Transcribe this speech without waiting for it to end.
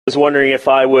Was wondering if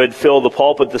I would fill the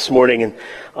pulpit this morning,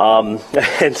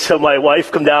 and so my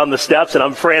wife come down the steps, and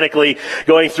I'm frantically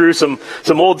going through some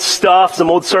old stuff,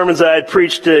 some old sermons that I had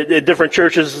preached at different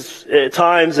churches at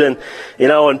times, and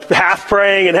and half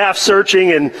praying and half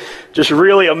searching, and just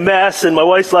really a mess. And my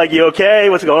wife's like, "You okay?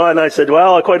 What's going on?" And I said,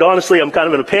 "Well, quite honestly, I'm kind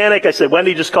of in a panic." I said,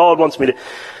 "Wendy just called, wants me to.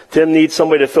 Tim needs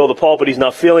somebody to fill the pulpit. He's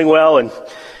not feeling well."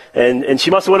 And she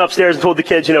must have went upstairs and told the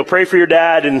kids, pray for your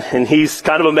dad, and he's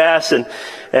kind of a mess.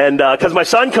 And cause my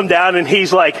son come down and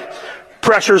he's like,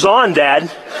 "Pressure's on, Dad."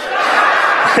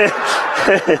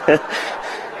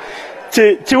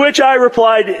 To which I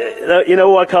replied, "You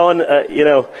know what, Colin,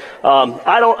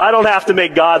 I don't have to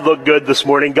make God look good this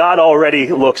morning. God already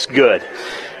looks good."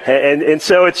 And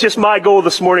so it's just my goal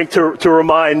this morning to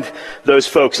remind those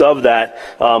folks of that.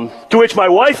 To which my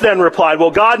wife then replied,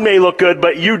 "Well, God may look good,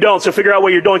 but you don't, so figure out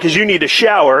what you're doing because you need a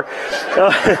shower."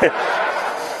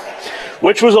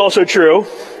 Which was also true.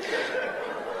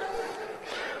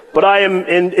 But I am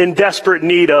in desperate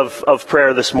need of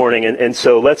prayer this morning, and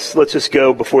so let's just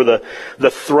go before the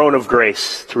throne of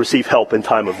grace to receive help in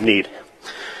time of need.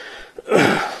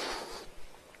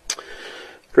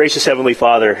 Gracious Heavenly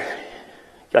Father,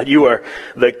 God, you are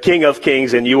the King of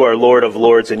Kings, and you are Lord of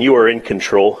Lords, and you are in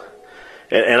control.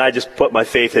 And I just put my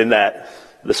faith in that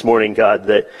this morning, God,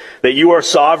 that you are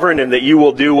sovereign and that you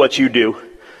will do what you do.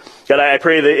 God, I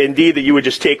pray that indeed that you would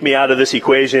just take me out of this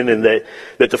equation, and that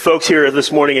the folks here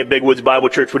this morning at Big Woods Bible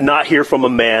Church would not hear from a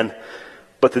man,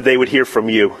 but that they would hear from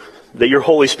you, that your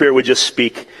Holy Spirit would just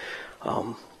speak.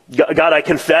 God, I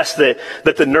confess that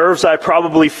the nerves I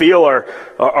probably feel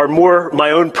are more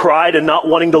my own pride and not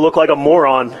wanting to look like a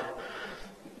moron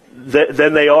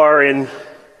than they are in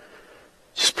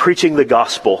just preaching the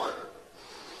gospel.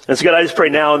 And so God, I just pray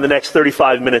now in the next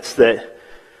 35 minutes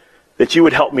that you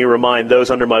would help me remind those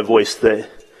under my voice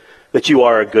that you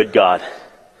are a good God,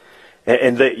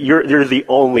 and that you're the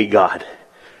only God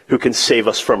who can save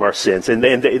us from our sins, and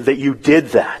that you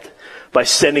did that by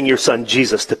sending your son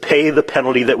Jesus to pay the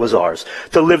penalty that was ours,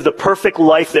 to live the perfect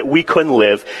life that we couldn't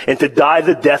live, and to die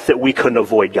the death that we couldn't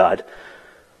avoid, God.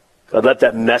 God, let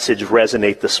that message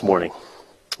resonate this morning.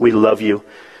 We love you.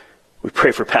 We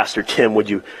pray for Pastor Tim. Would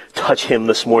you touch him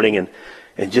this morning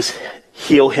and just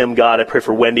heal him, God? I pray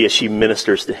for Wendy as she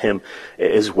ministers to him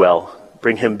as well.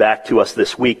 Bring him back to us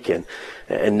this week and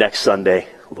next Sunday,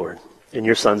 Lord. In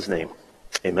your son's name,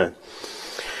 amen.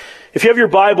 If you have your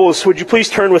Bibles, would you please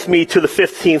turn with me to the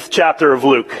 15th chapter of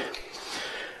Luke?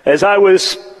 As I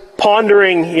was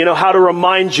pondering, how to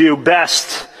remind you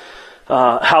best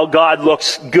how God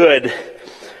looks good,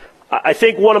 I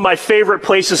think one of my favorite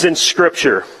places in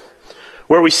Scripture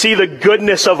where we see the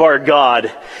goodness of our God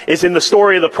is in the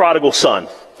story of the prodigal son.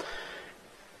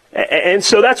 And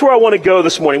so that's where I want to go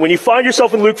this morning. When you find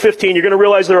yourself in Luke 15, you're going to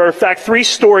realize there are, in fact, 3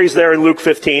 stories there in Luke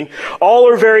 15. All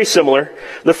are very similar.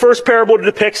 The first parable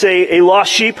depicts a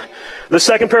lost sheep. The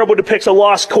second parable depicts a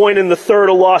lost coin. And the third,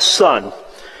 a lost son.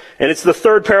 And it's the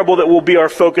third parable that will be our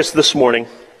focus this morning.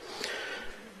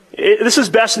 This is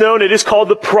best known. It is called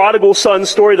the prodigal son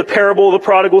story, the parable of the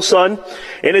prodigal son.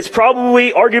 And it's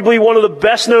probably, arguably, one of the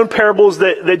best known parables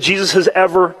that Jesus has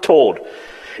ever told.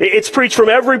 It's preached from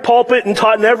every pulpit and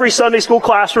taught in every Sunday school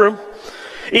classroom.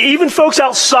 Even folks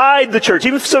outside the church,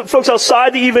 even folks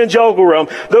outside the evangelical realm,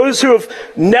 those who have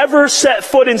never set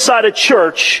foot inside a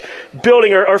church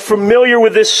building are familiar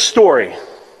with this story.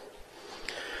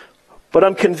 But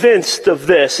I'm convinced of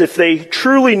this: if they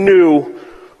truly knew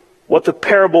what the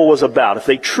parable was about, if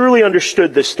they truly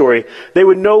understood this story, they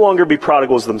would no longer be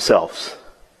prodigals themselves.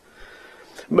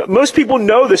 Most people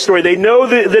know this story. They know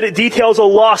that it details a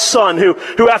lost son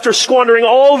who after squandering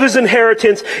all of his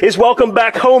inheritance is welcomed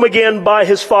back home again by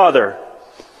his father.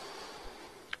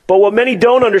 But what many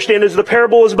don't understand is the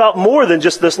parable is about more than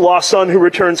just this lost son who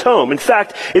returns home. In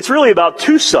fact, it's really about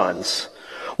 2 sons.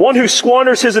 One who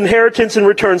squanders his inheritance and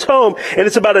returns home, and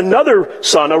it's about another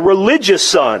son, a religious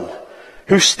son,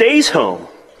 who stays home.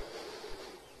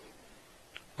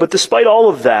 But despite all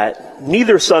of that,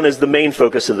 neither son is the main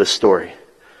focus of this story.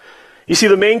 You see,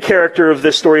 the main character of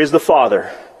this story is the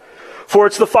father. For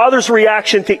it's the father's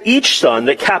reaction to each son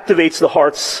that captivates the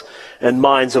hearts and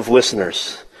minds of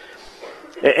listeners.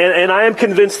 And I am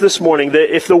convinced this morning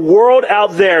that if the world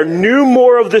out there knew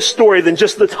more of this story than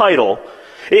just the title,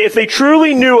 if they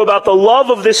truly knew about the love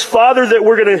of this father that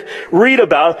we're going to read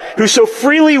about, who so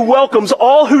freely welcomes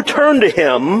all who turn to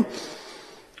him,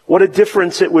 what a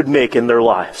difference it would make in their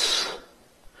lives.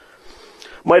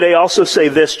 Might I also say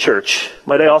this, church?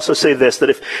 Might I also say this, that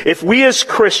if we as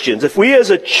Christians, if we as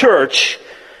a church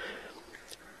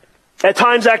at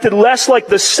times acted less like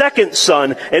the second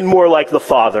son and more like the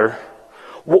father,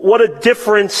 what a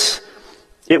difference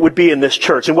it would be in this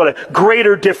church, and what a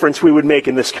greater difference we would make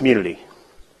in this community.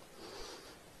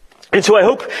 And so I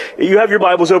hope you have your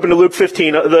Bibles open to Luke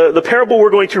 15. The parable we're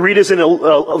going to read is in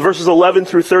verses 11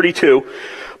 through 32.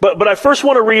 But I first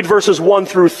want to read verses 1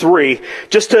 through 3,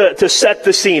 just to set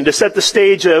the scene, to set the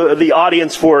stage of the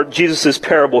audience for Jesus'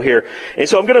 parable here. And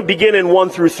so I'm going to begin in 1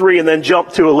 through 3 and then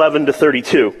jump to 11 to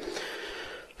 32.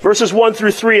 Verses 1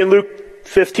 through 3 in Luke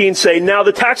 15 say, "Now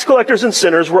the tax collectors and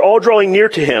sinners were all drawing near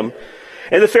to him,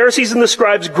 and the Pharisees and the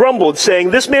scribes grumbled, saying,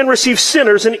 'This man receives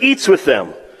sinners and eats with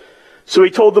them.' So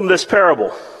he told them this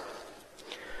parable."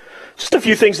 Just a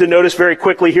few things to notice very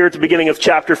quickly here at the beginning of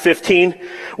chapter 15.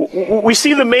 We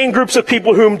see the main groups of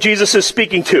people whom Jesus is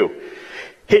speaking to.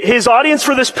 His audience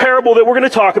for this parable that we're going to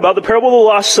talk about, the parable of the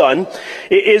lost son,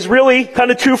 is really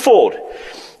kind of twofold.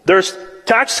 There's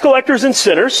tax collectors and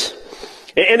sinners.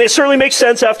 And it certainly makes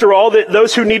sense, after all, that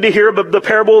those who need to hear about the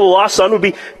parable of the lost son would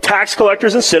be tax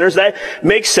collectors and sinners. That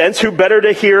makes sense. Who better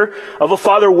to hear of a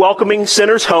father welcoming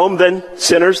sinners home than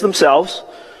sinners themselves?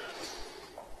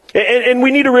 And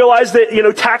we need to realize that,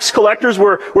 tax collectors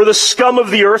were the scum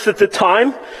of the earth at the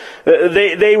time.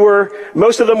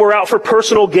 Most of them were out for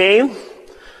personal gain.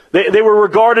 They were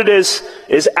regarded as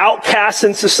outcasts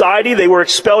in society. They were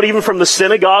expelled even from the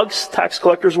synagogues, tax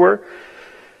collectors were.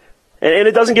 And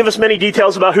it doesn't give us many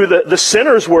details about who the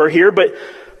sinners were here, but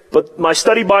my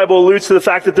study Bible alludes to the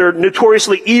fact that they're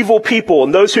notoriously evil people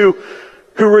and those who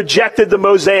rejected the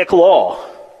Mosaic law.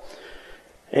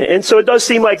 And so it does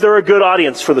seem like they're a good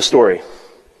audience for the story.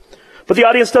 But the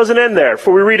audience doesn't end there.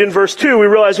 For we read in verse 2, we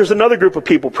realize there's another group of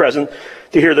people present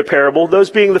to hear the parable, those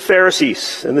being the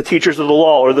Pharisees and the teachers of the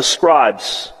law, or the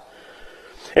scribes.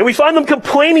 And we find them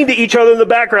complaining to each other in the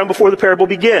background before the parable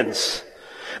begins.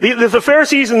 The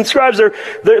Pharisees and scribes,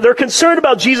 they're concerned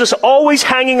about Jesus always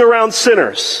hanging around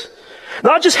sinners.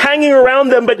 Not just hanging around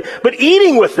them, but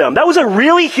eating with them. That was a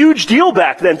really huge deal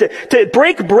back then. To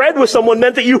break bread with someone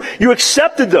meant that you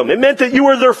accepted them. It meant that you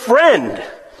were their friend.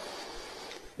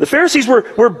 The Pharisees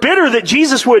were bitter that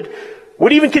Jesus would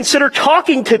even consider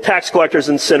talking to tax collectors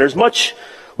and sinners, much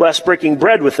less breaking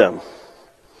bread with them.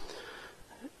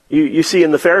 You see, in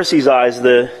the Pharisees' eyes,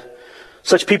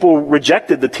 such people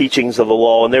rejected the teachings of the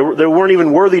law, and they weren't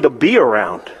even worthy to be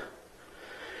around.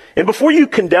 And before you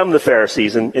condemn the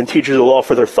Pharisees and teachers of the law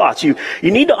for their thoughts, you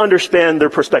need to understand their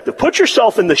perspective. Put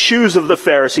yourself in the shoes of the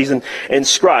Pharisees and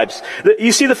scribes.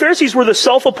 You see, the Pharisees were the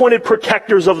self-appointed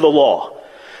protectors of the law.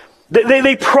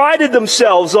 They prided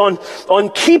themselves on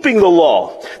keeping the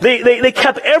law. They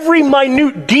kept every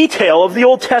minute detail of the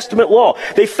Old Testament law.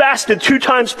 They fasted 2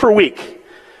 times per week.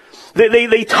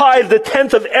 They tithed the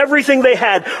 10th of everything they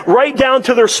had, right down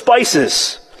to their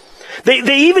spices. They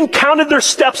even counted their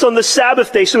steps on the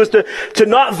Sabbath day so as to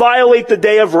not violate the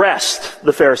day of rest,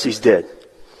 the Pharisees did.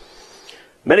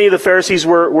 Many of the Pharisees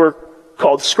were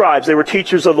called scribes. They were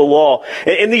teachers of the law.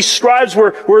 And these scribes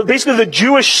were basically the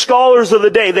Jewish scholars of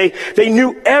the day. They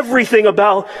knew everything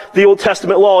about the Old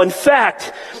Testament law. In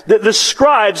fact, the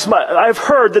scribes, I've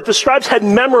heard that the scribes had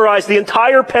memorized the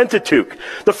entire Pentateuch.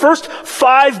 The first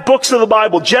 5 books of the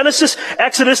Bible, Genesis,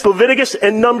 Exodus, Leviticus,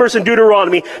 and Numbers, and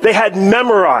Deuteronomy, they had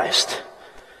memorized.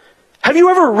 Have you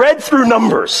ever read through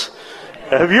Numbers?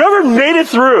 Have you ever made it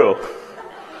through?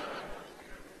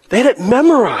 They had it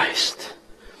memorized.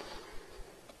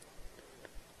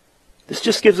 This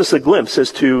just gives us a glimpse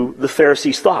as to the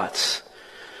Pharisees' thoughts.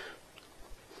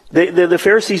 The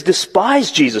Pharisees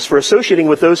despised Jesus for associating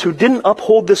with those who didn't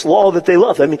uphold this law that they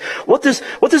loved. I mean, what does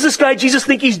this guy Jesus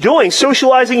think he's doing,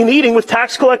 socializing and eating with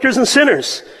tax collectors and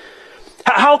sinners?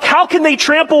 How can they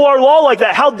trample our law like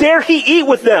that? How dare he eat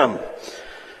with them?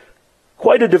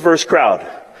 Quite a diverse crowd.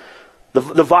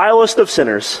 The vilest of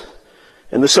sinners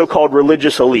and the so-called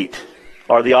religious elite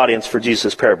are the audience for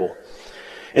Jesus' parable.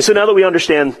 And so now that we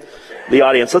understand the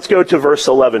audience, let's go to verse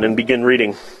 11 and begin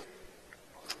reading.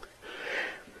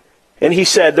 And he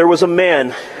said, "There was a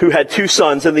man who had 2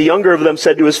 sons, and the younger of them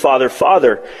said to his father,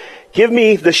 'Father, give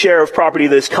me the share of property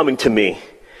that is coming to me.'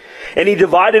 And he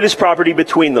divided his property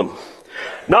between them.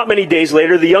 Not many days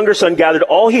later, the younger son gathered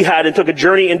all he had and took a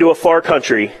journey into a far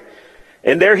country.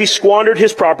 And there he squandered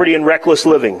his property in reckless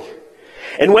living.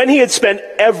 And when he had spent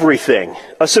everything,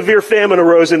 a severe famine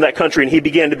arose in that country, and he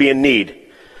began to be in need.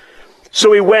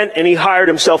 So he went and he hired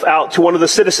himself out to one of the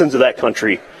citizens of that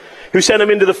country, who sent him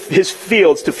into his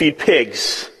fields to feed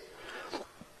pigs.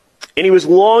 And he was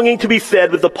longing to be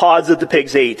fed with the pods that the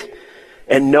pigs ate,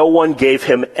 and no one gave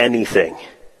him anything.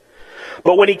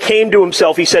 But when he came to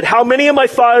himself, he said, 'How many of my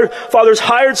father's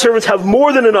hired servants have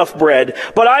more than enough bread,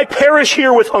 but I perish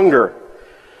here with hunger?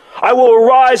 I will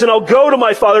arise and I'll go to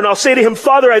my father, and I'll say to him,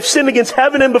 Father, I've sinned against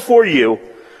heaven and before you.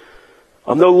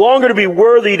 I'm no longer to be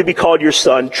worthy to be called your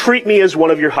son. Treat me as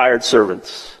one of your hired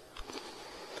servants."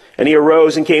 And he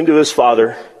arose and came to his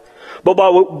father. But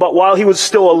while he was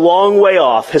still a long way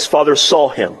off, his father saw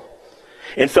him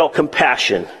and felt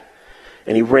compassion.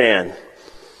 And he ran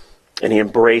and he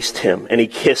embraced him and he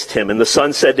kissed him. And the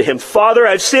son said to him, "Father,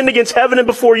 I've sinned against heaven and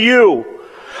before you.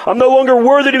 I'm no longer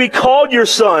worthy to be called your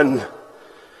son."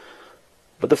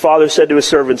 But the father said to his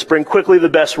servants, "Bring quickly the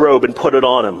best robe and put it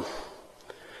on him.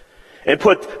 And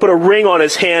put a ring on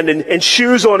his hand and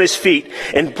shoes on his feet.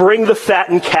 And bring the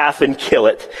fattened calf and kill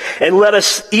it. And let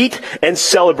us eat and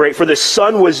celebrate. For this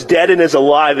son was dead and is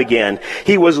alive again.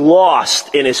 He was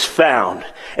lost and is found."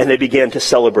 And they began to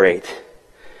celebrate.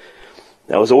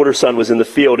 Now his older son was in the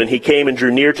field, and he came and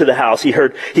drew near to the house. He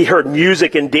heard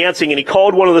music and dancing, and he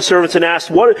called one of the servants and asked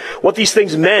what these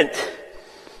things meant.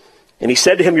 And he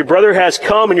said to him, "Your brother has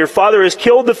come, and your father has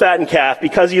killed the fattened calf,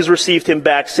 because he has received him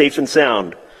back safe and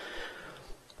sound."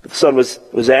 But the son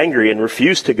was angry and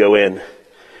refused to go in.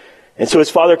 And so his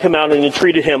father came out and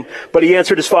entreated him. But he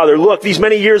answered his father, "Look, these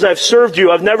many years I've served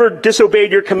you. I've never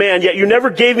disobeyed your command, yet you never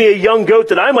gave me a young goat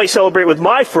that I might celebrate with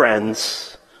my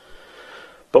friends.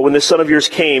 But when this son of yours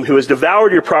came, who has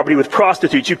devoured your property with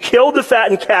prostitutes, you killed the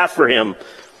fattened calf for him."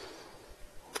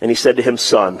 And he said to him,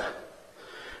 "Son,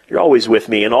 you're always with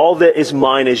me, and all that is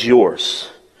mine is yours.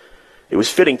 It was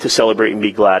fitting to celebrate and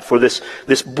be glad, for this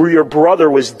your brother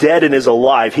was dead and is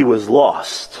alive. He was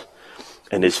lost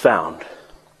and is found."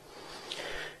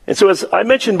 And so, as I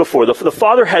mentioned before, the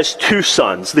father has two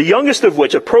sons, the youngest of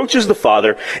which approaches the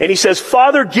father, and he says,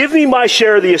 "Father, give me my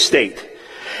share of the estate."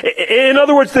 In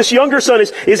other words, this younger son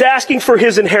is asking for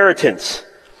his inheritance.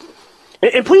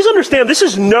 And please understand, this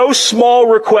is no small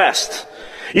request.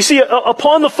 You see,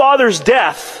 upon the father's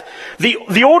death,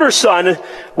 the older son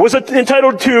was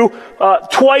entitled to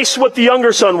twice what the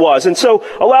younger son was. And so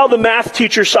allow the math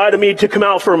teacher side of me to come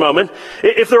out for a moment.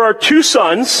 If there are two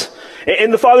sons,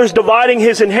 and the father's dividing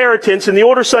his inheritance, and the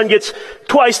older son gets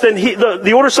twice, then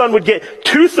the older son would get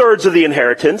 2/3 of the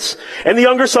inheritance, and the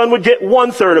younger son would get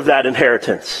 1/3 of that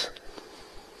inheritance.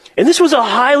 And this was a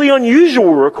highly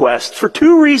unusual request for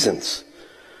two reasons.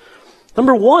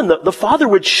 Number one, the father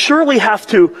would surely have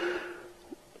to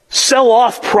sell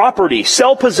off property,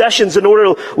 sell possessions in order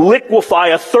to liquefy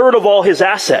 1/3 of all his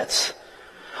assets.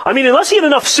 I mean, unless he had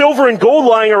enough silver and gold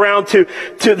lying around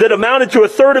that amounted to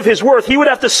 1/3 of his worth, he would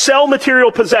have to sell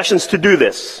material possessions to do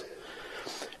this.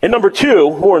 And number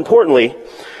two, more importantly,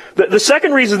 the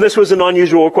second reason this was an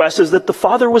unusual request is that the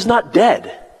father was not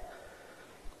dead.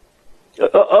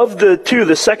 Of the two,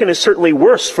 the second is certainly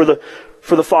worse for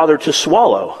the father to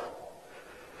swallow.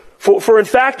 For in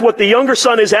fact, what the younger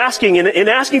son is asking, in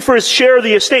asking for his share of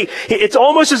the estate, it's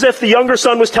almost as if the younger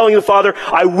son was telling the father,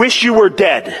 "I wish you were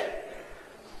dead.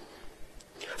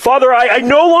 Father, I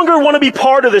no longer want to be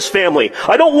part of this family.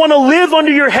 I don't want to live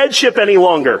under your headship any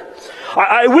longer.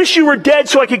 I wish you were dead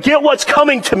so I could get what's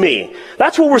coming to me."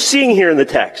 That's what we're seeing here in the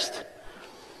text.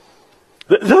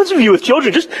 Those of you with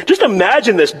children, just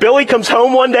imagine this. Billy comes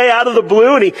home one day out of the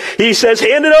blue and he says,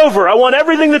 "Hand it over. I want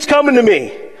everything that's coming to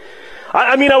me.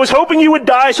 I mean, I was hoping you would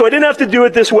die so I didn't have to do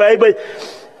it this way, but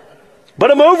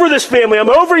I'm over this family. I'm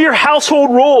over your household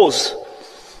rules.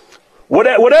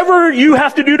 Whatever you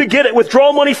have to do to get it,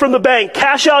 withdraw money from the bank,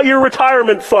 cash out your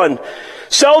retirement fund,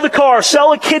 sell the car,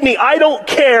 sell a kidney. I don't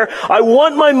care. I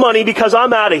want my money because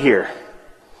I'm out of here."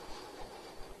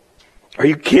 Are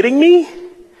you kidding me?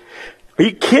 Are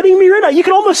you kidding me right now? You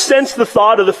can almost sense the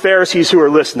thought of the Pharisees who are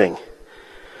listening.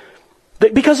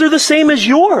 Because they're the same as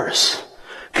yours.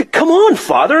 Come on,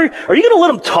 Father. Are you going to let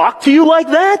him talk to you like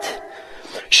that?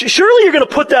 Surely you're going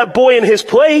to put that boy in his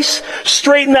place,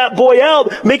 straighten that boy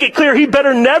out, make it clear he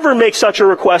better never make such a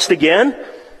request again.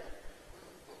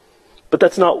 But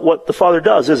that's not what the father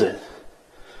does, is it?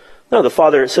 No, the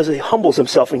father, it says he humbles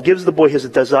himself and gives the boy his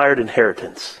desired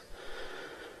inheritance.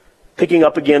 Picking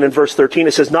up again in verse 13,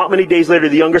 it says, "Not many days later,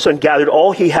 the younger son gathered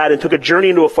all he had and took a journey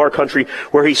into a far country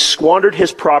where he squandered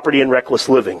his property in reckless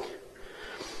living."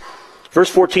 Verse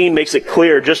 14 makes it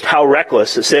clear just how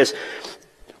reckless. It says,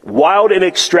 wild and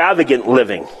extravagant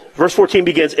living. Verse 14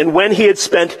 begins, "And when he had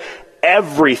spent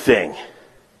everything,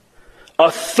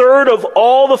 1/3 of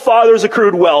all the father's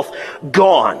accrued wealth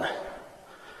gone."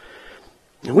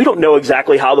 And we don't know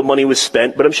exactly how the money was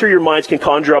spent, but I'm sure your minds can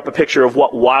conjure up a picture of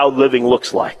what wild living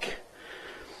looks like.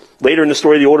 Later in the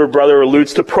story, the older brother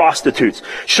alludes to prostitutes.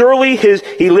 Surely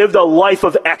he lived a life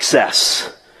of excess.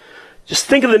 Just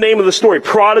think of the name of the story,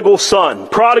 prodigal son.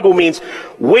 Prodigal means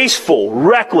wasteful,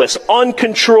 reckless,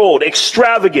 uncontrolled,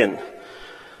 extravagant.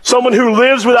 Someone who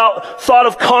lives without thought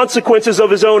of consequences of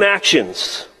his own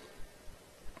actions.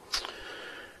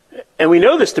 And we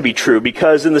know this to be true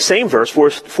because in the same verse,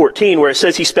 verse 14, where it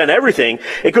says he spent everything,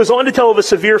 it goes on to tell of a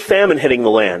severe famine hitting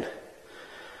the land.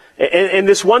 And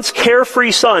this once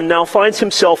carefree son now finds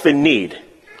himself in need.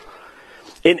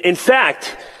 In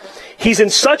fact, he's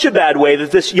in such a bad way that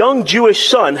this young Jewish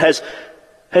son has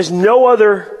no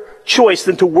other choice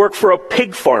than to work for a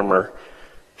pig farmer,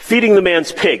 feeding the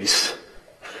man's pigs.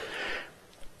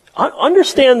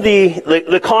 Understand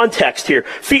the context here.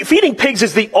 Feeding pigs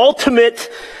is the ultimate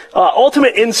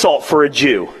insult for a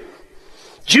Jew.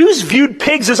 Jews viewed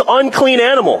pigs as unclean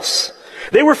animals.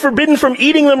 They were forbidden from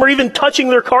eating them or even touching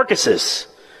their carcasses.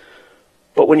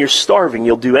 But when you're starving,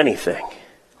 you'll do anything.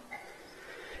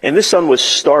 And this son was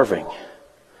starving.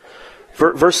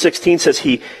 Verse 16 says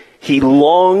he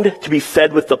longed to be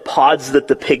fed with the pods that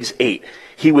the pigs ate.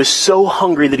 He was so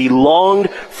hungry that he longed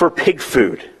for pig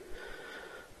food.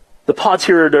 The pods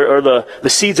here are the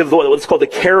seeds of what's called the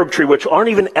carob tree, which aren't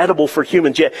even edible for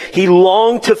humans yet. He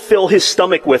longed to fill his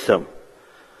stomach with them.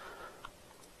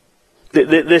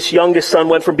 This youngest son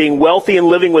went from being wealthy and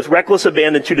living with reckless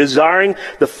abandon to desiring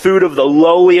the food of the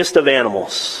lowliest of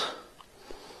animals.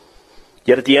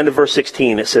 Yet at the end of verse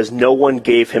 16, it says, no one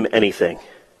gave him anything.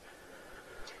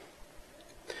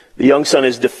 The young son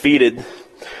is defeated,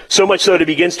 so much so that he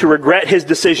begins to regret his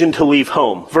decision to leave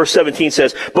home. Verse 17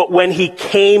 says, but when he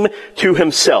came to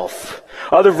himself.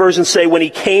 Other versions say when he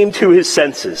came to his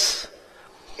senses.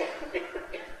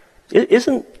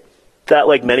 Isn't that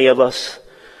like many of us?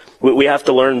 We have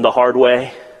to learn the hard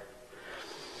way.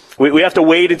 We have to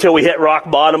wait until we hit rock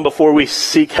bottom before we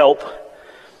seek help.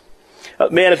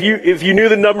 Man, if you knew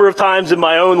the number of times in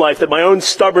my own life that my own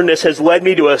stubbornness has led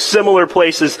me to a similar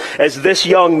place as this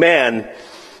young man,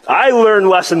 I learned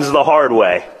lessons the hard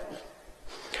way.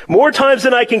 More times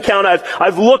than I can count,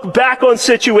 I've looked back on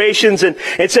situations and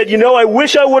said, I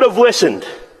wish I would have listened.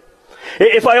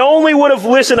 If I only would have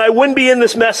listened, I wouldn't be in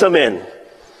this mess I'm in.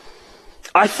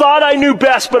 I thought I knew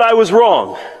best, but I was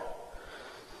wrong.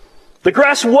 The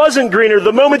grass wasn't greener.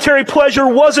 The momentary pleasure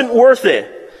wasn't worth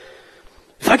it.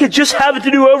 If I could just have it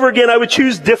to do over again, I would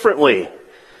choose differently.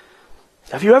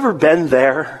 Have you ever been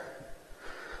there?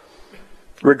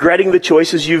 Regretting the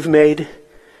choices you've made?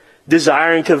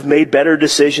 Desiring to have made better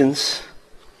decisions?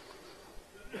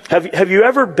 Have you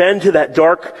ever been to that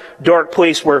dark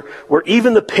place where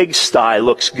even the pigsty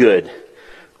looks good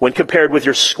when compared with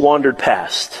your squandered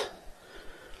past?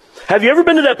 Have you ever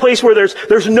been to that place where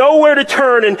there's nowhere to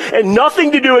turn and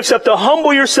nothing to do except to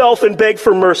humble yourself and beg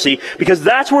for mercy? Because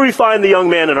that's where we find the young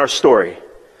man in our story,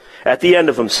 at the end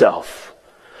of himself,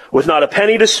 with not a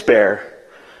penny to spare,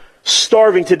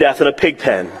 starving to death in a pig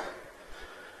pen,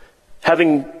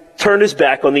 having turned his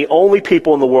back on the only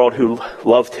people in the world who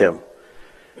loved him.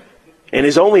 And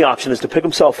his only option is to pick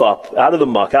himself up out of the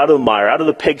muck, out of the mire, out of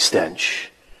the pig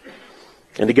stench,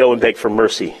 and to go and beg for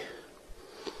mercy.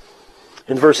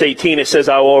 In verse 18 it says,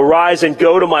 I will arise and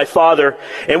go to my father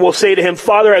and will say to him,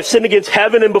 Father, I've sinned against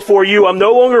heaven and before you. I'm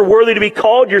no longer worthy to be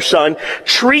called your son.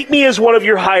 Treat me as one of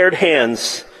your hired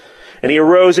hands. And he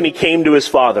arose and he came to his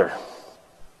father.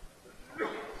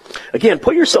 Again,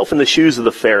 put yourself in the shoes of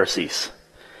the Pharisees.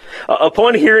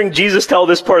 Upon hearing Jesus tell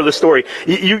this part of the story,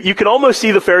 you can almost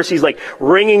see the Pharisees like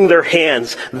wringing their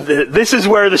hands. This is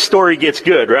where the story gets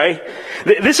good, right?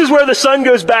 This is where the son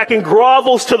goes back and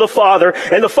grovels to the father,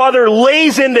 and the father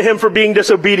lays into him for being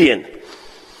disobedient.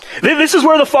 This is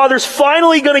where the father's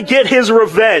finally going to get his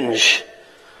revenge.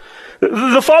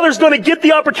 The father's going to get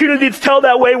the opportunity to tell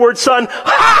that wayward son,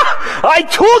 "Ha! I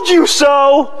told you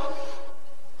so!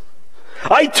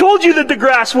 I told you that the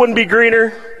grass wouldn't be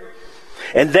greener."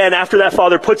 And then after that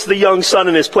father puts the young son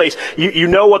in his place, you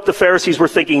know what the Pharisees were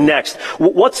thinking next.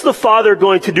 What's the father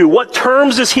going to do? What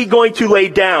terms is he going to lay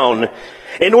down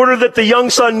in order that the young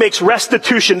son makes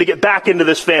restitution to get back into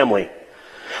this family?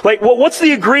 Like, what's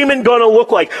the agreement going to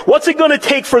look like? What's it going to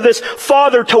take for this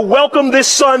father to welcome this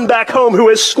son back home who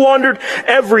has squandered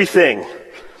everything?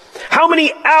 How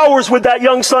many hours would that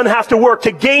young son have to work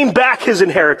to gain back his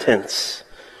inheritance?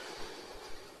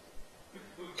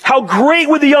 How great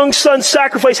would the young son's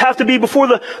sacrifice have to be before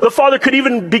the father could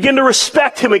even begin to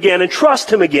respect him again and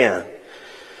trust him again?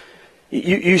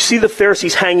 You see the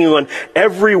Pharisees hanging on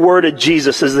every word of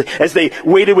Jesus as they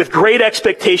waited with great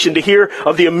expectation to hear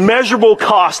of the immeasurable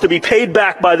cost to be paid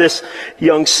back by this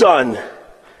young son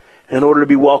in order to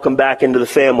be welcomed back into the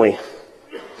family.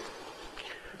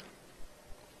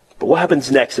 But what happens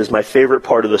next is my favorite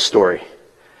part of the story.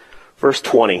 Verse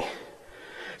 20.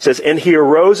 It says, and he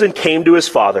arose and came to his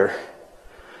father.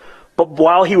 But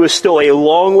while he was still a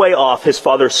long way off, his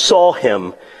father saw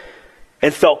him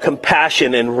and felt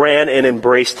compassion and ran and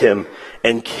embraced him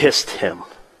and kissed him.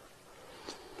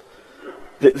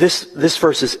 This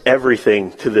verse is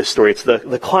everything to this story. It's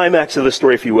the climax of the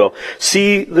story, if you will.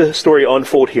 See the story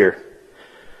unfold here.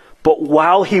 But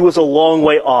while he was a long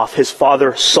way off, his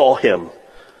father saw him.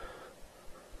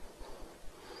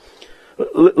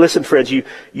 Listen, friends,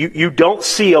 you don't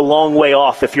see a long way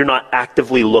off if you're not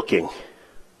actively looking.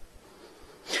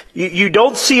 You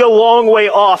don't see a long way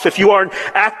off if you aren't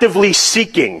actively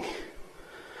seeking.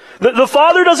 The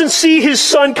father doesn't see his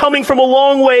son coming from a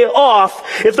long way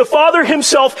off if the father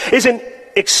himself isn't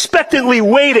expectantly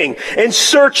waiting and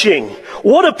searching.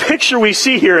 What a picture we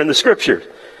see here in the scripture.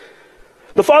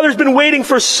 The father's been waiting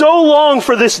for so long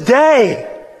for this day.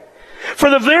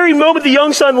 For the very moment the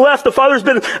young son left, the father's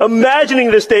been imagining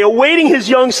this day, awaiting his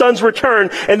young son's return,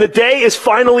 and the day is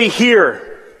finally here.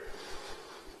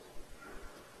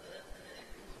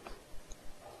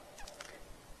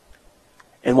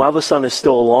 And while the son is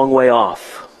still a long way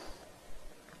off,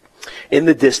 in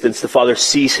the distance, the father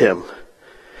sees him.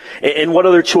 And what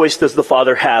other choice does the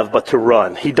father have but to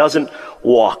run? He doesn't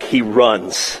walk, he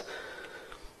runs.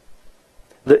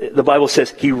 The Bible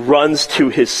says he runs to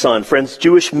his son. Friends,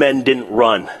 Jewish men didn't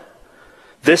run.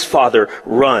 This father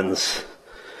runs.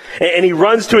 And he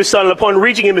runs to his son, and upon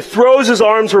reaching him, he throws his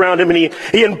arms around him, and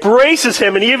he embraces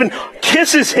him, and he even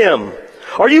kisses him.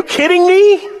 Are you kidding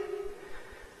me?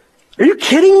 Are you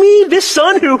kidding me? This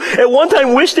son who at one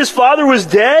time wished his father was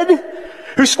dead,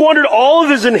 who squandered all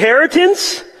of his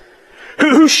inheritance,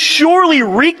 who surely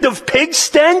reeked of pig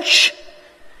stench,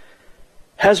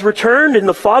 has returned, and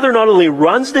the father not only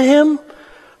runs to him,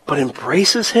 but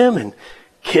embraces him and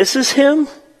kisses him.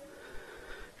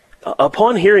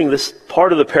 Upon hearing this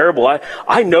part of the parable,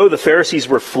 I know the Pharisees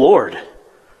were floored.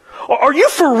 Are you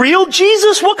for real,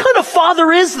 Jesus? What kind of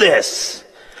father is this?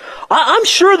 I'm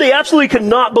sure they absolutely could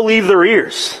not believe their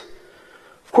ears.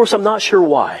 Of course, I'm not sure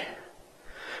why.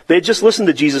 They had just listened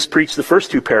to Jesus preach the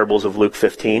first two parables of Luke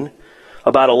 15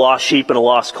 about a lost sheep and a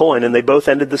lost coin, and they both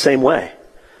ended the same way.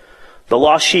 The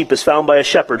lost sheep is found by a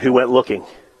shepherd who went looking.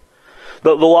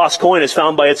 The lost coin is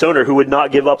found by its owner who would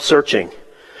not give up searching.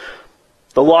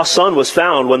 The lost son was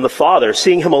found when the father,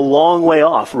 seeing him a long way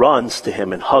off, runs to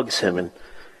him and hugs him and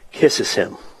kisses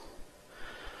him.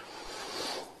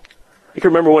 I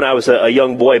can remember when I was a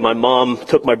young boy, my mom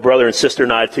took my brother and sister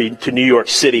and I to New York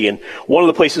City, and one of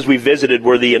the places we visited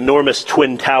were the enormous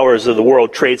twin towers of the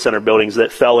World Trade Center buildings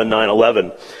that fell in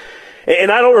 9/11.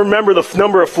 And I don't remember the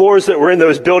number of floors that were in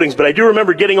those buildings, but I do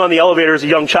remember getting on the elevator as a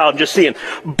young child and just seeing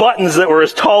buttons that were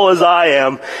as tall as I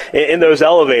am in those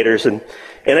elevators. And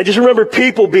I just remember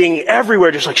people being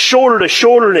everywhere, just like shoulder to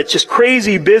shoulder, and it's just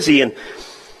crazy busy.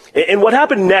 And what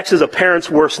happened next is a parent's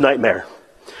worst nightmare.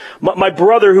 My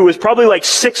brother, who was probably like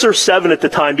 6 or 7 at the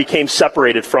time, became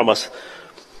separated from us.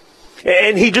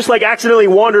 And he just like accidentally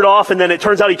wandered off, and then it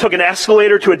turns out he took an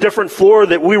escalator to a different floor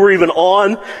that we were even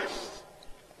on.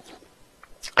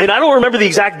 And I don't remember the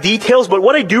exact details, but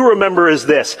what I do remember is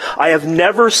this. I have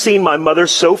never seen my mother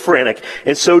so frantic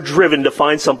and so driven to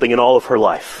find something in all of her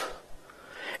life.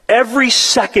 Every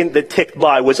second that ticked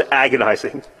by was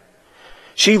agonizing.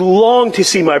 She longed to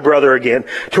see my brother again,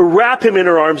 to wrap him in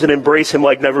her arms and embrace him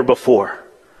like never before.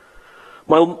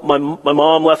 My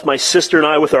mom left my sister and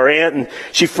I with our aunt, and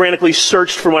she frantically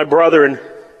searched for my brother, and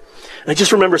I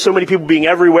just remember so many people being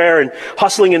everywhere and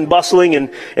hustling and bustling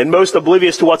and most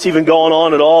oblivious to what's even going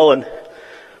on at all.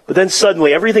 But then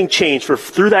suddenly everything changed.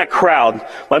 Through that crowd,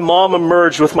 my mom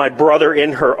emerged with my brother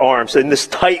in her arms in this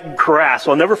tight grasp.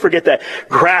 I'll never forget that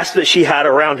grasp that she had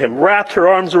around him. Wrapped her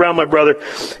arms around my brother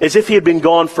as if he had been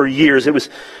gone for years. It was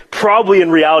probably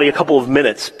in reality a couple of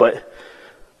minutes, but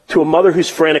to a mother who's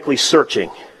frantically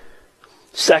searching,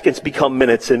 seconds become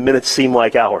minutes and minutes seem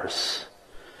like hours.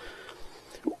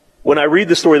 When I read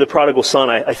the story of the prodigal son,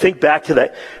 I think back to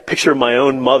that picture of my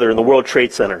own mother in the World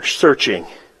Trade Center, searching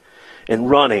and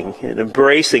running and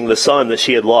embracing the son that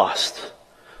she had lost.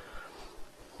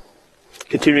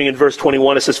 Continuing in verse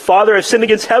 21, it says, "Father, I've sinned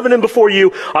against heaven and before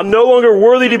you. I'm no longer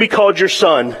worthy to be called your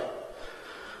son."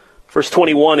 Verse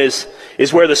 21 is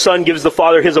where the son gives the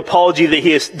father his apology that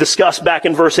he has discussed back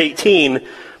in verse 18,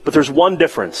 but there's one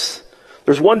difference.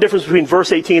 There's one difference between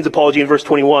verse 18's apology and verse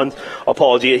 21's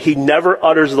apology. He never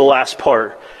utters the last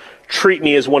part. Treat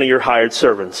me as one of your hired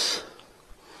servants.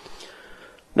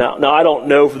 Now I don't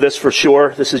know this for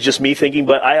sure. This is just me thinking,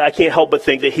 but I can't help but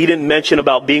think that he didn't mention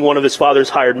about being one of his father's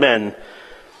hired men,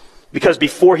 because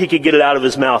before he could get it out of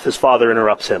his mouth, his father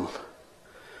interrupts him.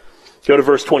 Go to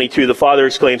verse 22. The father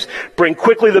exclaims, "Bring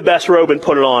quickly the best robe and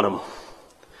put it on him.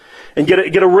 And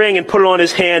get a ring and put it on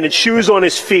his hand and shoes on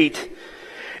his feet.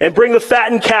 And bring the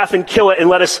fattened calf and kill it, and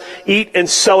let us eat and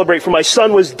celebrate. For my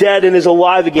son was dead and is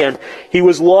alive again. He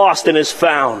was lost and is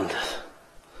found."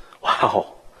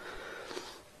 Wow.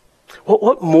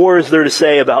 What more is there to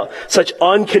say about such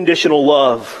unconditional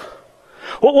love?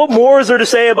 What more is there to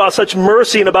say about such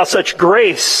mercy and about such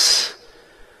grace?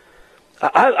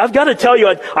 I've got to tell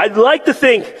you, I'd like to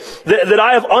think that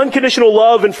I have unconditional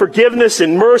love and forgiveness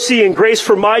and mercy and grace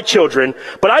for my children,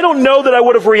 but I don't know that I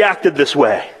would have reacted this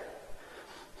way.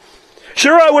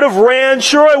 Sure, I would have ran.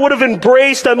 Sure, I would have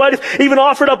embraced. I might have even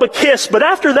offered up a kiss. But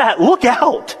after that, look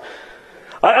out.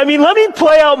 I mean, let me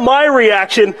play out my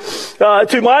reaction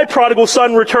to my prodigal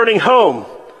son returning home.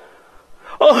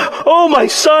 Oh, my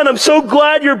son, I'm so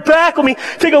glad you're back. Let me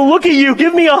take a look at you.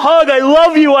 Give me a hug. I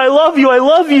love you. I love you. I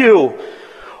love you.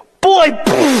 Boy,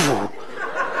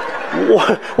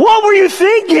 what were you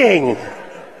thinking?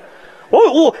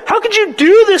 How could you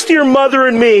do this to your mother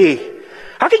and me?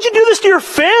 How could you do this to your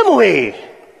family?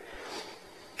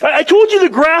 I told you the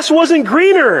grass wasn't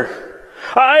greener.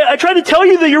 I tried to tell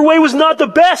you that your way was not the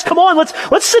best. Come on,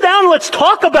 let's sit down and let's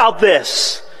talk about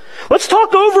this. Let's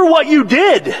talk over what you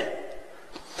did.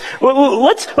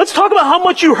 Let's talk about how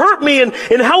much you hurt me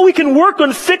and how we can work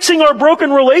on fixing our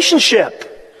broken relationship.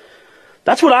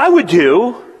 That's what I would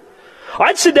do.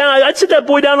 I'd sit that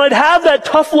boy down and I'd have that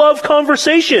tough love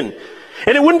conversation.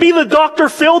 And it wouldn't be the Dr.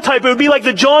 Phil type. It would be like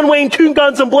the John Wayne Two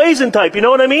Guns and Blazing type. You know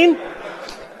what I mean?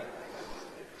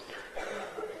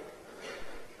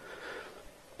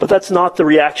 But that's not the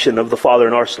reaction of the father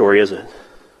in our story, is it?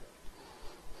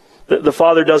 The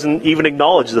father doesn't even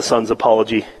acknowledge the son's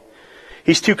apology.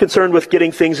 He's too concerned with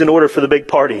getting things in order for the big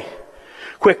party.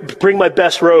 Quick, bring my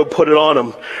best robe, put it on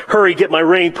him. Hurry, get my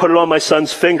ring, put it on my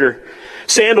son's finger.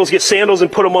 Sandals, get sandals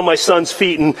and put them on my son's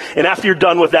feet. And after you're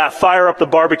done with that, fire up the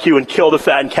barbecue and kill the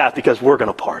fattened calf because we're going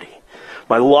to party.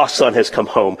 My lost son has come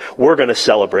home. We're going to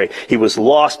celebrate. He was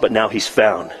lost, but now he's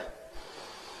found.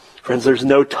 Friends, there's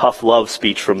no tough love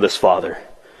speech from this father.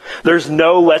 There's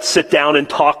no let's sit down and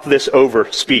talk this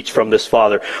over speech from this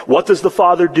father. What does the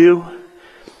father do?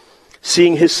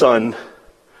 Seeing his son,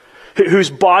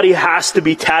 whose body has to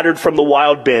be tattered from the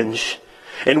wild binge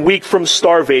and weak from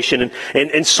starvation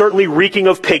and certainly reeking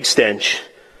of pig stench,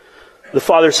 the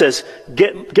father says,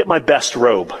 get my best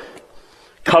robe.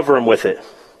 Cover him with it.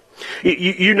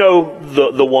 You know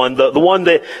the one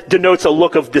that denotes a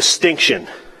look of distinction.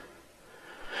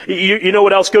 You know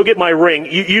what else? Go get my ring.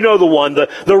 You know the one,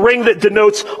 the ring that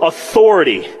denotes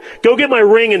authority. Go get my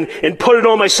ring and put it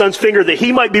on my son's finger that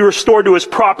he might be restored to his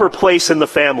proper place in the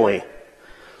family.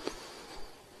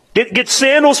 Get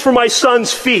sandals for my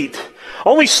son's feet.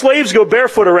 Only slaves go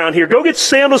barefoot around here. Go get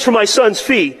sandals for my son's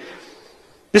feet.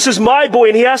 This is my boy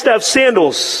and he has to have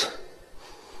sandals.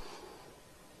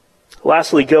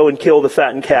 Lastly, go and kill the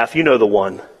fattened calf. You know the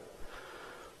one.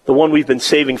 The one we've been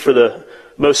saving for the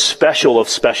most special of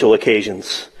special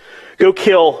occasions. Go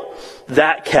kill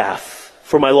that calf,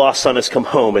 for my lost son has come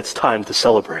home. It's time to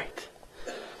celebrate.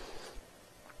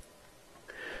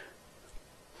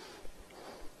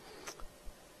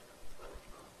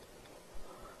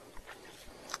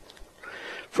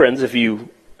 Friends, if you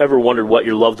ever wondered what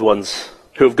your loved ones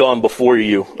who have gone before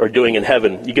you are doing in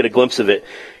heaven, you get a glimpse of it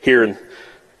here and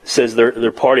says they're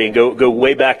partying. Go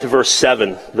way back to verse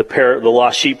 7, the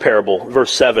lost sheep parable,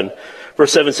 verse 7.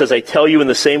 Verse 7 says, I tell you in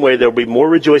the same way there will be more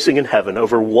rejoicing in heaven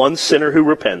over one sinner who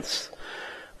repents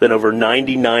than over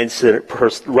 99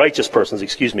 righteous persons,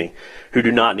 who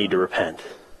do not need to repent.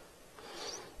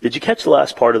 Did you catch the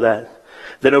last part of that?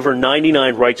 Than over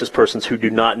 99 righteous persons who do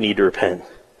not need to repent.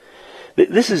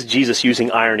 This is Jesus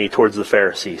using irony towards the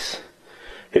Pharisees.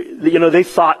 You know, they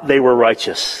thought they were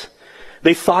righteous.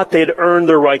 They thought they had earned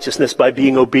their righteousness by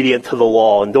being obedient to the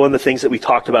law and doing the things that we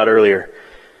talked about earlier.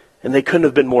 And they couldn't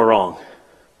have been more wrong.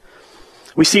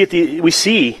 We see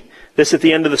this at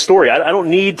the end of the story. I don't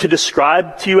need to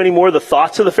describe to you anymore the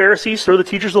thoughts of the Pharisees or the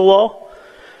teachers of the law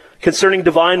concerning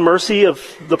divine mercy of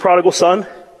the prodigal son.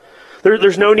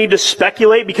 There's no need to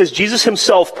speculate because Jesus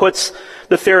himself puts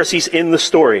the Pharisees in the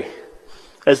story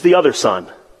as the other son.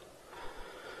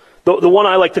 The one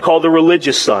I like to call the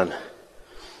religious son.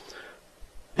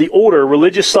 The older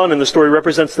religious son in the story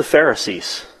represents the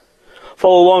Pharisees.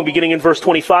 Follow along, beginning in verse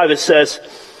 25, it says,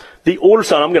 the older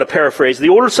son, I'm going to paraphrase, the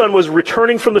older son was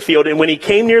returning from the field, and when he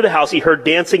came near the house, he heard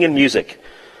dancing and music.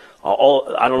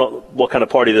 I don't know what kind of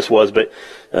party this was, but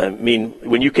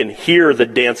when you can hear the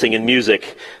dancing and music,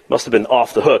 it must have been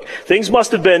off the hook. Things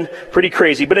must have been pretty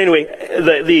crazy. But anyway,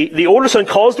 the older son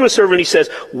calls to a servant, and he says,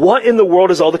 what in the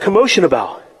world is all the commotion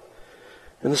about?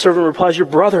 And the servant replies, your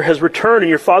brother has returned, and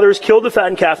your father has killed the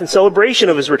fattened calf in celebration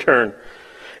of his return.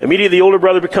 Immediately the older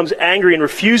brother becomes angry and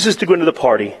refuses to go into the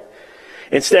party.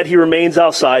 Instead, he remains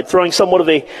outside, throwing somewhat of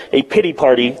a pity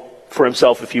party for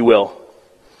himself, if you will.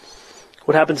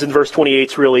 What happens in verse 28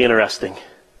 is really interesting.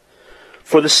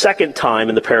 For the second time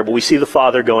in the parable, we see the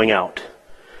father going out.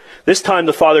 This time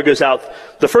the father goes out.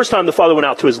 The first time the father went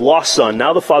out to his lost son.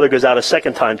 Now the father goes out a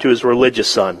second time to his religious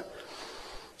son.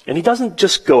 And he doesn't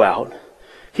just go out.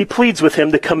 He pleads with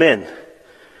him to come in.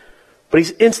 But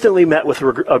he's instantly met with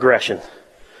aggression.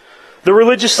 The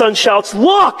religious son shouts,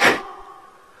 "Look!"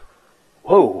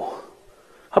 Whoa.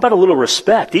 How about a little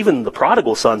respect? Even the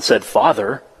prodigal son said,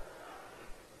 "Father,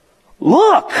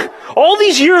 look! All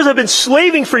these years I've been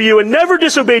slaving for you and never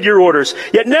disobeyed your orders.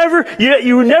 Yet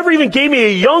you never even gave me a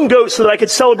young goat so that I could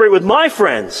celebrate with my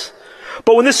friends.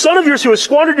 But when this son of yours who has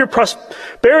squandered your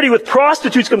prosperity with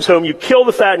prostitutes comes home, you kill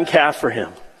the fattened calf for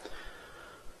him."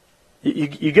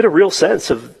 You get a real sense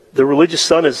of the religious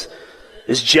son is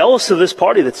jealous of this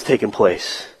party that's taken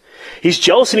place. He's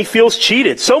jealous and he feels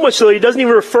cheated. So much so that he doesn't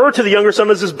even refer to the younger son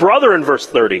as his brother in verse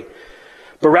 30.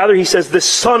 But rather he says, "This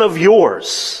son of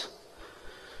yours."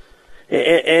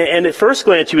 And at first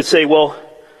glance you would say, well,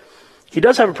 he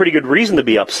does have a pretty good reason to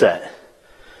be upset.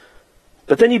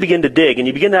 But then you begin to dig and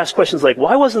you begin to ask questions like,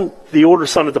 why wasn't the older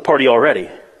son at the party already?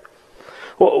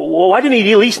 Well, why didn't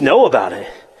he at least know about it?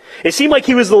 It seemed like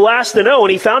he was the last to know,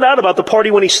 and he found out about the party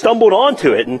when he stumbled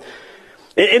onto it.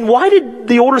 And why did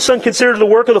the older son consider the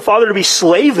work of the father to be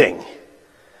slaving?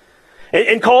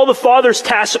 And call the father's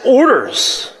tasks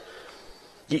orders?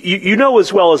 You know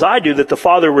as well as I do that the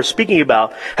father we're speaking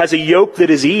about has a yoke that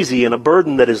is easy and a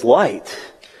burden that is light.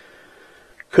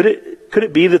 Could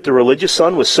it be that the religious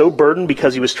son was so burdened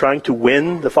because he was trying to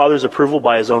win the father's approval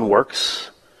by his own works?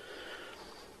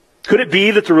 Could it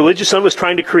be that the religious son was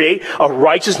trying to create a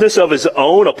righteousness of his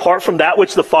own apart from that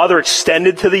which the father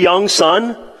extended to the young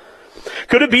son?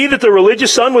 Could it be that the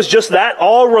religious son was just that,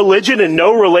 all religion and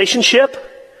no relationship?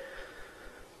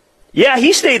 Yeah,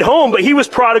 he stayed home, but he was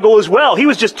prodigal as well. He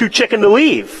was just too chicken to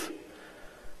leave.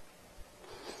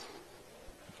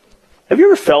 Have you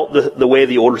ever felt the way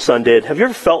the older son did? Have you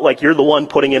ever felt like you're the one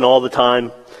putting in all the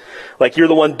time? Like you're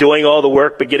the one doing all the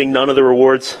work but getting none of the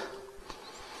rewards?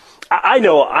 I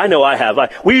know I have.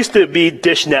 We used to be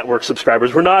Dish Network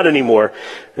subscribers. We're not anymore.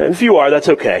 And if you are, that's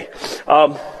okay.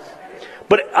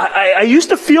 But I used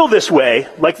to feel this way,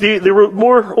 like the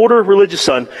more older religious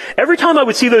son. Every time I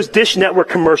would see those Dish Network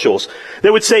commercials, they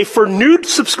would say, "For new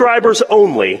subscribers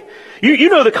only." You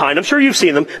know the kind. I'm sure you've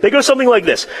seen them. They go something like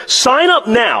this. "Sign up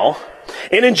now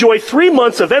and enjoy 3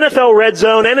 months of NFL Red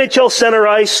Zone, NHL Center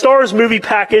Ice, Stars movie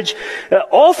package,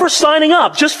 all for signing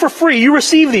up, just for free. You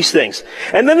receive these things."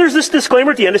 And then there's this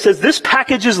disclaimer at the end. It says, "This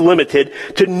package is limited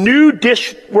to new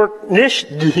Dish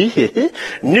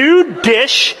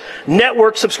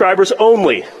Network subscribers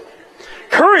only.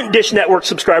 Current Dish Network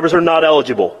subscribers are not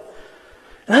eligible."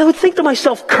 And I would think to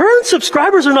myself, current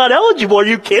subscribers are not eligible? Are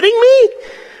you kidding me?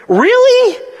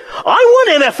 Really? I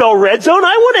want NFL Red Zone.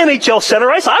 I want NHL Center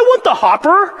Ice. I want the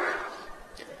Hopper.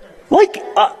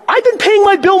 I've been paying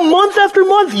my bill month after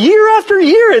month, year after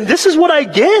year, and this is what I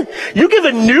get. You give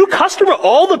a new customer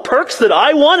all the perks that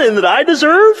I want and that I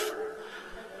deserve?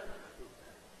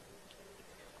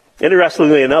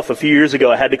 Interestingly enough, a few years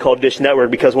ago, I had to call Dish Network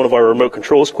because one of our remote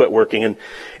controls quit working.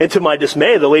 And to my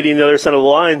dismay, the lady on the other side of the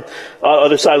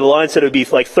line said it would be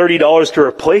like $30 to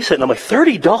replace it. And I'm like,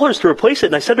 $30 to replace it?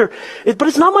 And I said to her, but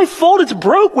it's not my fault. It's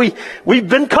broke. We've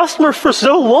been customers for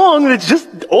so long that it's just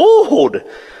old.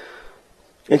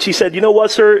 And she said, "You know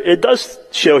what, sir? It does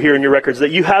show here in your records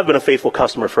that you have been a faithful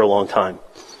customer for a long time.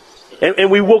 And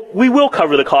we will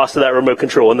cover the cost of that remote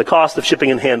control and the cost of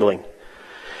shipping and handling."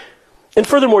 And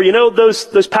furthermore,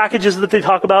 those packages that they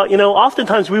talk about,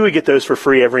 oftentimes we would get those for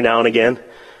free every now and again.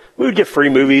 We would get free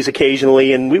movies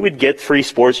occasionally, and we would get free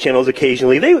sports channels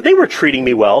occasionally. They were treating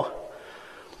me well.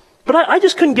 But I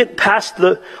just couldn't get past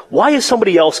why is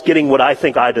somebody else getting what I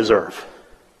think I deserve?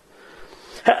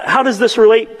 How does this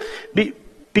relate?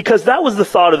 Because that was the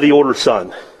thought of the older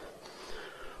son.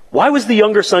 Why was the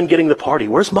younger son getting the party?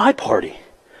 Where's my party?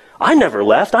 I never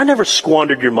left. I never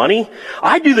squandered your money.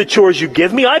 I do the chores you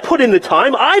give me. I put in the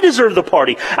time. I deserve the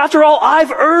party. After all,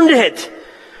 I've earned it.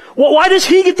 Well, why does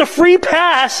he get the free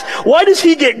pass? Why does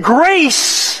he get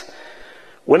grace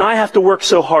when I have to work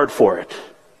so hard for it?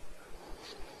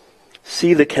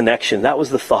 See the connection. That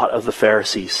was the thought of the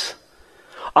Pharisees.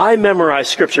 I memorize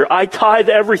Scripture. I tithe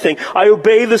everything. I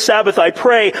obey the Sabbath. I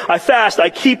pray. I fast. I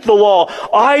keep the law.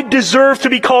 I deserve to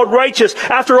be called righteous.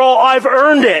 After all, I've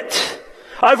earned it.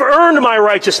 I've earned my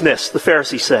righteousness, the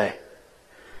Pharisees say.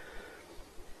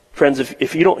 Friends,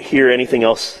 if you don't hear anything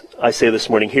else I say this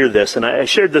morning, hear this. And I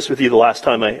shared this with you the last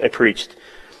time I preached.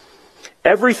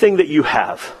 Everything that you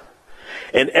have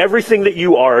and everything that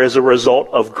you are is a result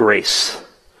of grace.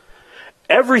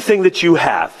 Everything that you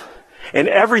have And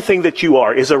everything that you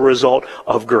are is a result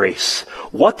of grace.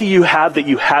 What do you have that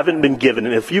you haven't been given?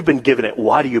 And if you've been given it,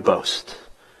 why do you boast?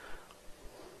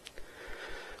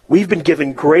 We've been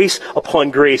given grace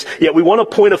upon grace, yet we want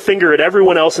to point a finger at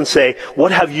everyone else and say,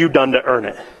 what have you done to earn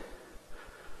it?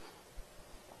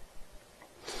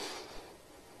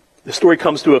 The story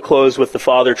comes to a close with the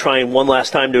father trying one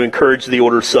last time to encourage the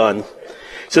older son.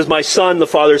 He says, my son, the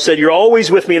father said, you're always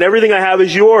with me and everything I have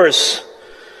is yours.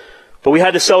 But we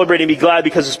had to celebrate and be glad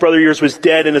because this brother of yours was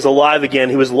dead and is alive again.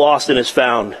 He was lost and is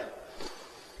found.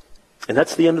 And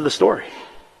that's the end of the story.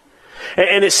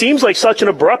 And it seems like such an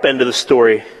abrupt end to the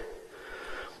story.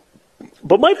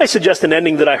 But might I suggest an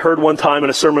ending that I heard one time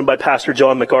in a sermon by Pastor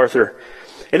John MacArthur?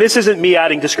 And this isn't me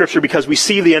adding to Scripture because we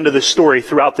see the end of this story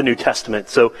throughout the New Testament.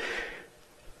 So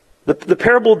the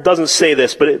parable doesn't say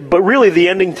this, but really the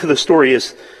ending to the story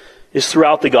is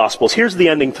throughout the Gospels. Here's the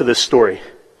ending to this story.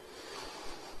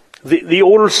 The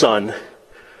older son,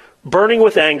 burning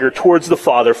with anger towards the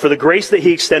father for the grace that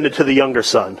he extended to the younger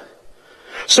son,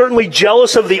 certainly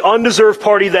jealous of the undeserved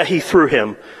party that he threw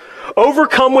him,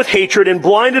 overcome with hatred and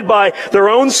blinded by their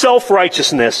own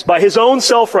self-righteousness, by his own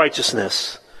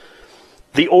self-righteousness,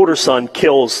 the older son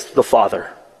kills the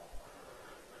father.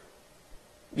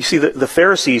 You see, the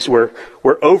Pharisees were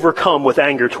overcome with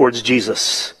anger towards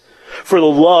Jesus for the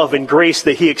love and grace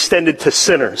that he extended to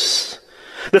sinners.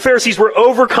 The Pharisees were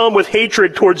overcome with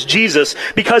hatred towards Jesus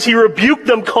because he rebuked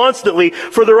them constantly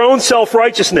for their own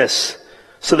self-righteousness.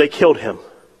 So they killed him.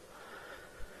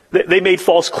 They made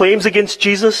false claims against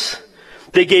Jesus.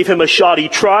 They gave him a shoddy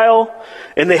trial,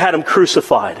 and they had him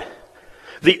crucified.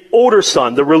 The older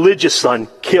son, the religious son,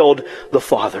 killed the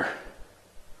father.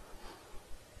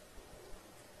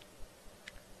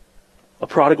 A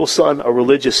prodigal son, a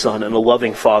religious son, and a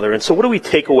loving father. And so what do we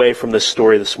take away from this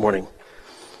story this morning?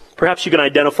 Perhaps you can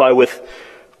identify with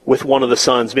one of the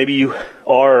sons. Maybe you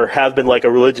are or have been like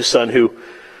a religious son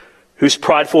who's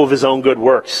prideful of his own good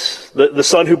works. The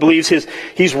son who believes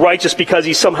he's righteous because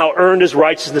he somehow earned his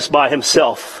righteousness by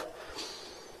himself.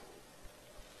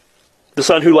 The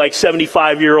son who, like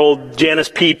 75-year-old Janice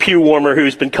P. Pew Warmer,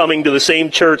 who's been coming to the same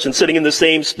church and sitting in the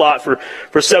same spot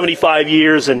for 75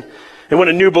 years, and when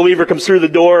a new believer comes through the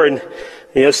door and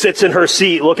sits in her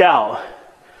seat, look out.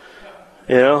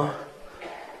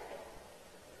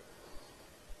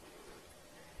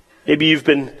 Maybe you've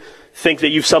think that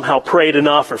you've somehow prayed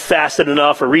enough or fasted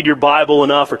enough or read your Bible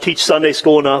enough or teach Sunday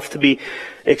school enough to be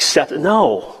accepted.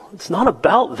 No, it's not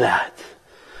about that.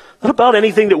 Not about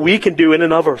anything that we can do in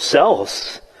and of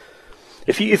ourselves.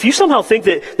 If you somehow think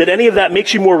that any of that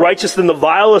makes you more righteous than the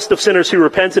vilest of sinners who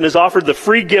repents and is offered the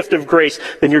free gift of grace,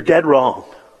 then you're dead wrong.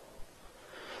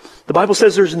 The Bible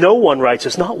says there's no one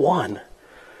righteous, not one.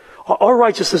 Our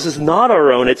righteousness is not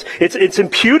our own. It's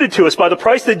imputed to us by the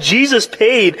price that Jesus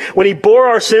paid when he bore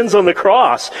our sins on the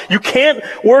cross. You can't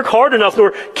work hard enough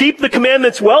or keep the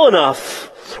commandments well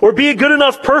enough or be a good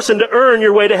enough person to earn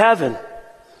your way to heaven.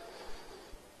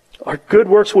 Our good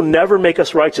works will never make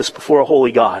us righteous before a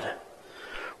holy God.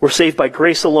 We're saved by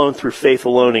grace alone, through faith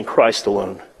alone, in Christ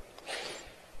alone.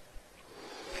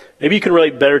 Maybe you can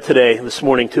relate better this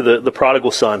morning, to the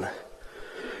prodigal son.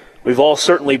 We've all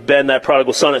certainly been that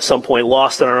prodigal son at some point,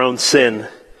 lost in our own sin.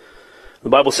 The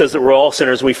Bible says that we're all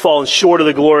sinners and we've fallen short of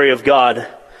the glory of God.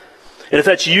 And if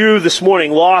that's you this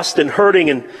morning, lost and hurting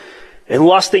and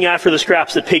lusting after the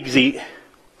scraps that pigs eat,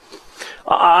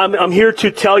 I'm here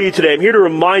to tell you today, I'm here to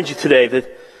remind you today that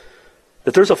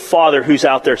there's a Father who's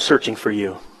out there searching for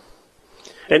you.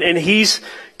 And he's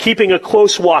keeping a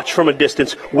close watch from a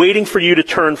distance, waiting for you to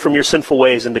turn from your sinful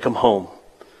ways and to come home.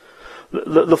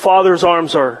 The Father's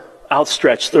arms are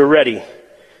outstretched. They're ready.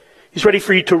 He's ready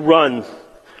for you to run.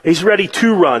 He's ready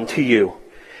to run to you.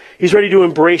 He's ready to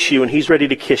embrace you, and he's ready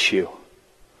to kiss you.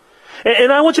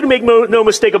 And I want you to make no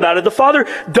mistake about it. The Father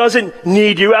doesn't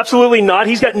need you. Absolutely not.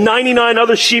 He's got 99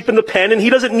 other sheep in the pen, and he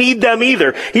doesn't need them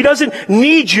either. He doesn't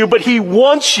need you, but he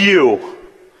wants you.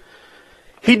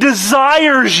 He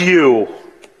desires you.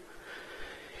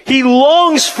 He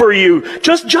longs for you,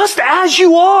 just as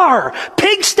you are,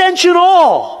 pig stench and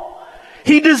all.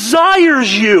 He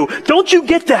desires you. Don't you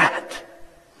get that?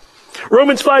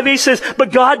 Romans 5:8 says,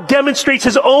 but God demonstrates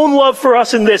his own love for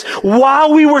us in this: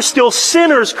 while we were still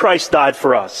sinners, Christ died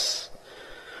for us.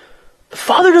 The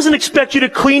Father doesn't expect you to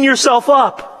clean yourself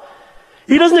up.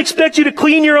 He doesn't expect you to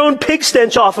clean your own pig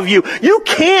stench off of you. You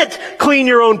can't clean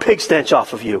your own pig stench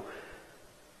off of you.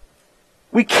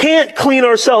 We can't clean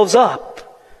ourselves up.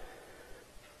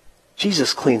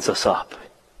 Jesus cleans us up.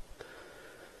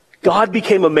 God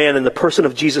became a man in the person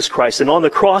of Jesus Christ, and on the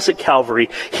cross at Calvary,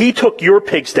 he took your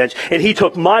pig stench, and he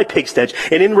took my pig stench,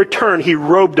 and in return, he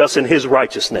robed us in his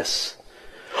righteousness.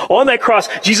 On that cross,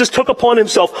 Jesus took upon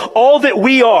himself all that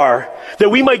we are, that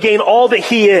we might gain all that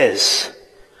he is.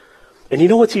 And you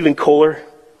know what's even cooler?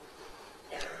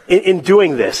 In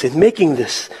doing this, in making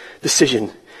this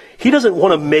decision, he doesn't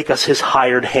want to make us his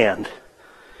hired hand.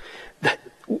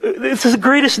 This is the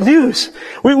greatest news.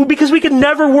 Because we can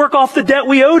never work off the debt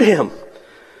we owed him.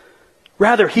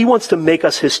 Rather, he wants to make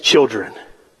us his children.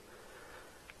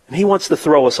 And he wants to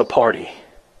throw us a party.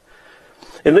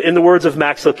 In the words of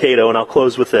Max Lucado, and I'll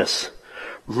close with this,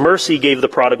 mercy gave the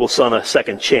prodigal son a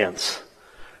second chance.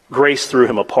 Grace threw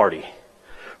him a party.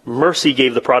 Mercy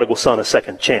gave the prodigal son a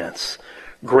second chance.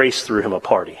 Grace threw him a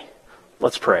party.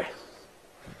 Let's pray.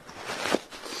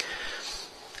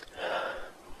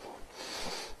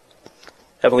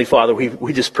 Heavenly Father,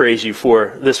 we just praise you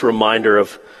for this reminder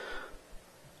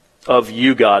of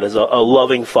you, God, as a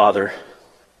loving Father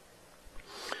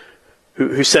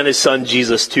who sent his son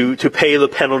Jesus to pay the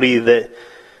penalty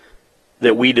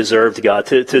that we deserved, God,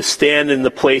 to stand in the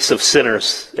place of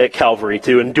sinners at Calvary,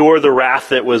 to endure the wrath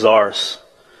that was ours.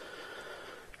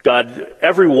 God,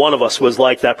 every one of us was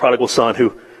like that prodigal son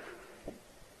who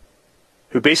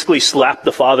basically slapped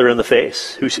the father in the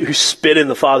face, who spit in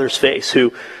the father's face,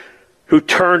 who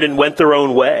turned and went their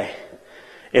own way,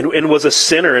 and was a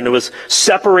sinner and was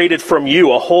separated from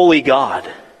you, a holy God.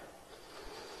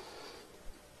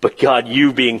 But God,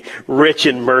 you being rich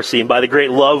in mercy and by the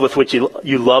great love with which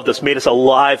you loved us, made us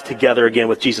alive together again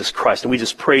with Jesus Christ. And we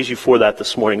just praise you for that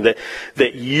this morning,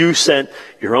 that you sent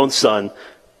your own son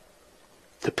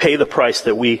to pay the price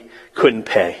that we couldn't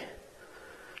pay.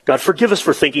 God, forgive us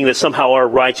for thinking that somehow our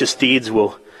righteous deeds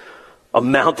will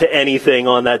amount to anything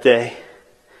on that day.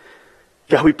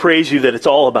 God, we praise you that it's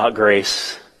all about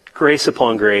grace. Grace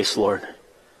upon grace, Lord.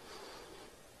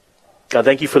 God,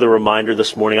 thank you for the reminder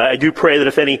this morning. I do pray that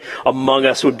if any among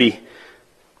us would be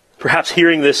perhaps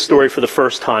hearing this story for the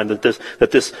first time, that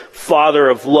this Father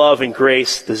of love and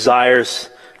grace desires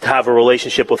to have a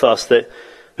relationship with us, that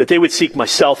they would seek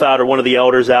myself out or one of the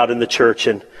elders out in the church,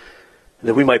 and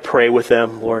that we might pray with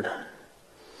them, Lord.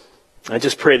 I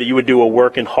just pray that you would do a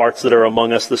work in hearts that are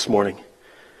among us this morning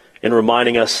in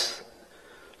reminding us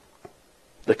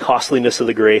the costliness of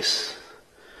the grace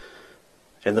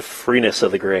and the freeness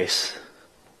of the grace.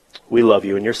 We love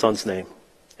you in your Son's name.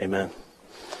 Amen.